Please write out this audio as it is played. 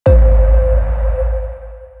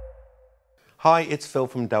Hi, it's Phil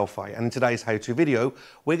from Delphi, and in today's how-to video,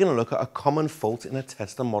 we're going to look at a common fault in a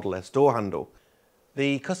Tesla Model S door handle.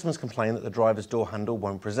 The customers complain that the driver's door handle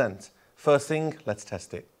won't present. First thing, let's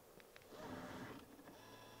test it.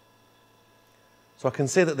 So I can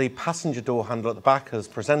see that the passenger door handle at the back has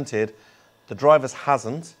presented, the driver's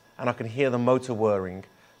hasn't, and I can hear the motor whirring.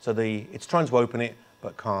 So it's trying to open it,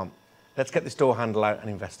 but can't. Let's get this door handle out and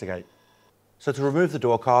investigate. So to remove the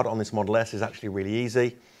door card on this Model S is actually really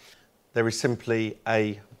easy. There is simply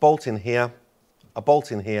a bolt in here, a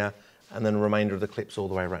bolt in here, and then a remainder of the clips all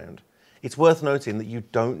the way around. It's worth noting that you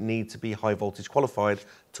don't need to be high voltage qualified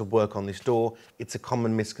to work on this door. It's a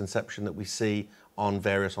common misconception that we see on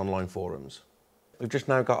various online forums. We've just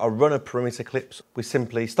now got a run of perimeter clips. We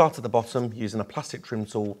simply start at the bottom using a plastic trim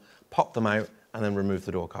tool, pop them out, and then remove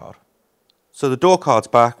the door card. So the door card's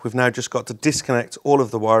back. We've now just got to disconnect all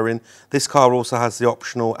of the wiring. This car also has the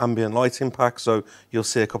optional ambient lighting pack, so you'll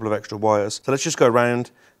see a couple of extra wires. So let's just go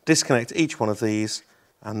around, disconnect each one of these,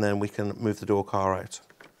 and then we can move the door car out.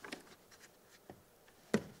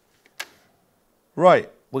 Right,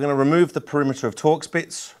 we're going to remove the perimeter of Torx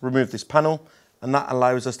bits, remove this panel, and that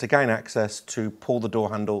allows us to gain access to pull the door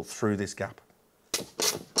handle through this gap.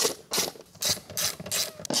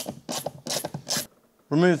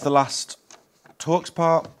 Remove the last Torx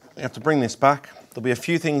part. You have to bring this back. There'll be a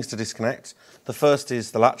few things to disconnect. The first is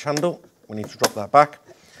the latch handle. We need to drop that back.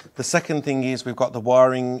 The second thing is we've got the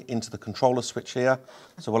wiring into the controller switch here.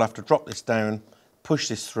 So we'll have to drop this down, push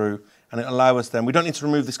this through, and it'll allow us then, we don't need to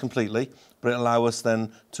remove this completely, but it'll allow us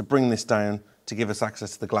then to bring this down to give us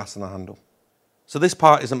access to the glass and the handle. So this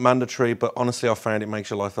part isn't mandatory, but honestly I found it makes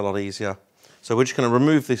your life a lot easier. So we're just going to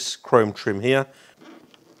remove this chrome trim here.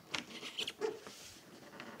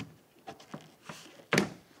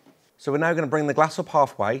 So we're now going to bring the glass up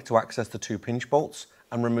halfway to access the two pinch bolts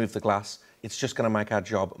and remove the glass. It's just going to make our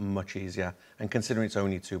job much easier, and considering it's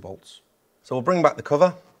only 2 bolts. So we'll bring back the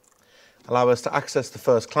cover, allow us to access the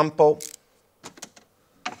first clamp bolt.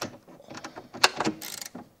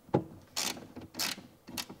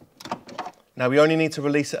 Now we only need to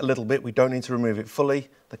release it a little bit, we don't need to remove it fully.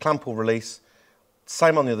 The clamp will release,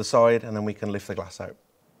 same on the other side, and then we can lift the glass out.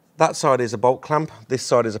 That side is a bolt clamp, this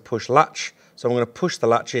side is a push latch. So I'm going to push the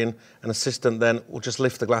latch in, an assistant then will just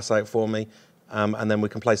lift the glass out for me, and then we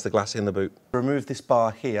can place the glass in the boot. Remove this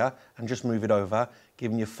bar here and just move it over,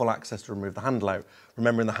 giving you full access to remove the handle out.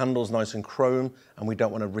 Remembering the handle's nice and chrome and we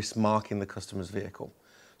don't want to risk marking the customer's vehicle.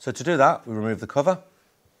 So to do that, we remove the cover.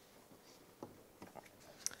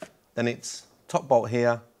 Then it's top bolt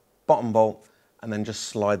here, bottom bolt, and then just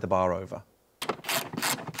slide the bar over.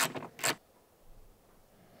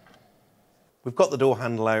 We've got the door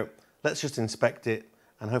handle out. Let's just inspect it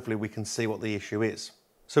and hopefully we can see what the issue is.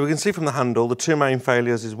 So we can see from the handle, the two main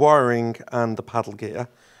failures is wiring and the paddle gear.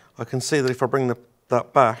 I can see that if I bring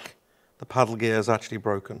that back, the paddle gear is actually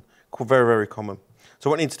broken. Very, very common. So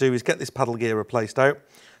what I need to do is get this paddle gear replaced out.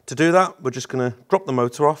 To do that, we're just going to drop the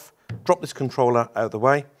motor off, drop this controller out of the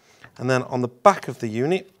way, and then on the back of the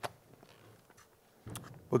unit,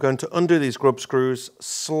 we're going to undo these grub screws,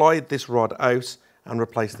 slide this rod out and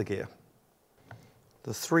replace the gear.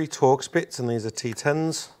 The 3 Torx bits, and these are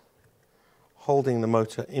T10s, holding the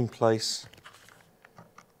motor in place,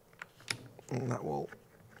 and that will,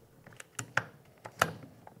 okay,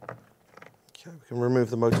 we can remove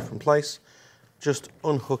the motor from place, just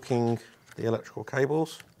unhooking the electrical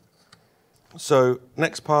cables. So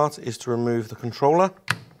next part is to remove the controller,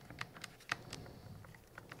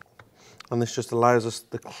 and this just allows us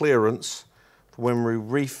the clearance for when we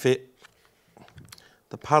refit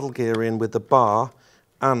the paddle gear in with the bar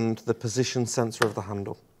and the position sensor of the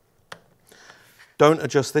handle. Don't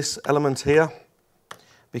adjust this element here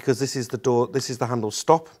because this is the handle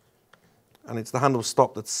stop, and it's the handle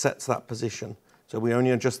stop that sets that position. So we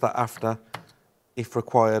only adjust that after if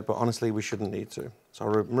required, but honestly we shouldn't need to. So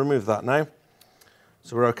I'll remove that now.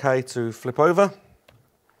 So we're okay to flip over,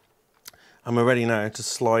 and we're ready now to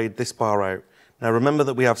slide this bar out. Now remember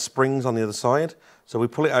that we have springs on the other side, so we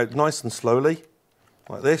pull it out nice and slowly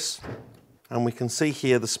like this. And we can see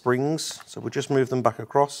here the springs, so we'll just move them back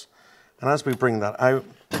across. And as we bring that out,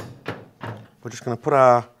 we're just going to put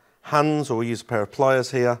our hands, or we use a pair of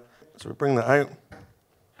pliers here. So we bring that out.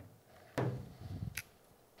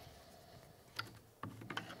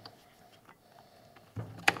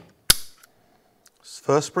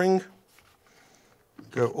 First spring,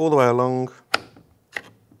 go all the way along.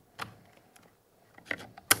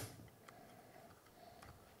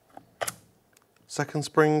 Second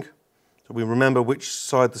spring. We remember which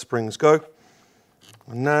side the springs go.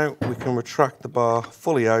 And now we can retract the bar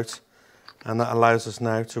fully out, and that allows us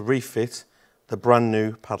now to refit the brand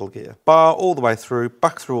new paddle gear. Bar all the way through,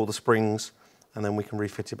 back through all the springs, and then we can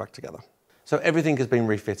refit it back together. So everything has been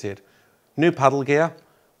refitted. New paddle gear,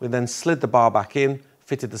 we then slid the bar back in,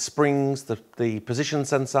 fitted the springs, the position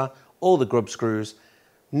sensor, all the grub screws,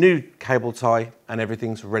 new cable tie, and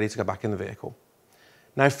everything's ready to go back in the vehicle.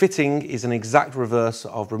 Now fitting is an exact reverse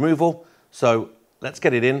of removal, so let's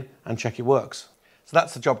get it in and check it works. So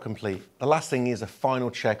that's the job complete. The last thing is a final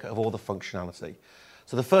check of all the functionality.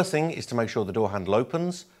 So the first thing is to make sure the door handle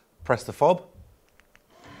opens, press the fob,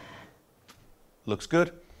 looks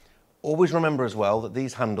good. Always remember as well that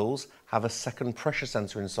these handles have a second pressure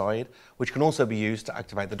sensor inside, which can also be used to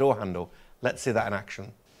activate the door handle. Let's see that in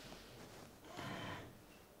action.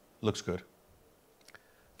 Looks good.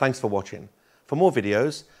 Thanks for watching. For more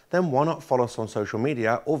videos, then why not follow us on social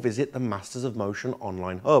media or visit the Masters of Motion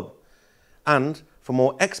online hub. And for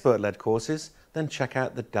more expert-led courses, then check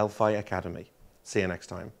out the Delphi Academy. See you next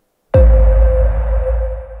time.